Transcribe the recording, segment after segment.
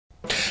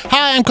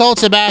Hi, I'm Colt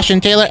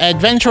Sebastian Taylor,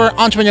 adventurer,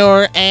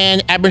 entrepreneur,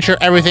 and adventure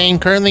everything,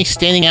 currently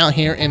standing out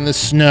here in the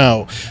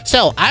snow.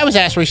 So, I was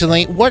asked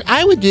recently what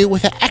I would do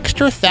with an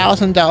extra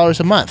 $1,000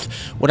 a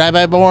month. Would I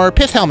buy more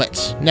pith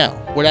helmets? No.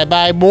 Would I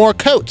buy more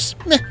coats?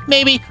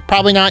 Maybe,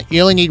 probably not.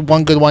 You only need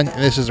one good one,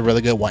 and this is a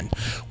really good one.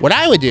 What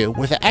I would do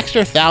with an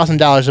extra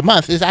 $1,000 a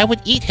month is I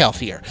would eat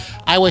healthier.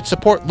 I would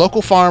support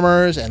local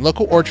farmers and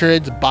local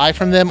orchards, buy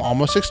from them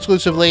almost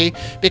exclusively,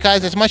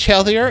 because it's much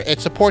healthier. It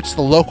supports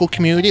the local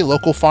community,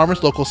 local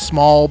farmers, local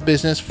small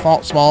business,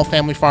 small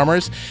family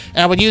farmers, and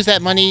I would use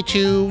that money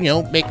to,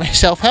 make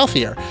myself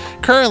healthier.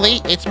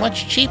 Currently, it's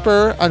much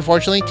cheaper,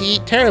 unfortunately, to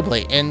eat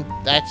terribly, and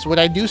that's what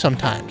I do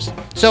sometimes.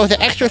 So with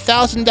an extra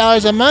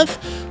 $1,000 a month,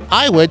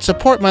 I would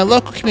support my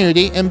local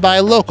community and buy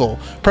local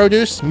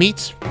produce,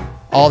 meats,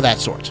 all that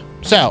sort.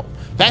 So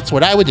that's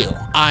what I would do.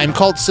 I'm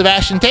Colt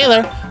Sebastian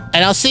Taylor,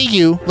 and I'll see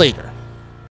you later.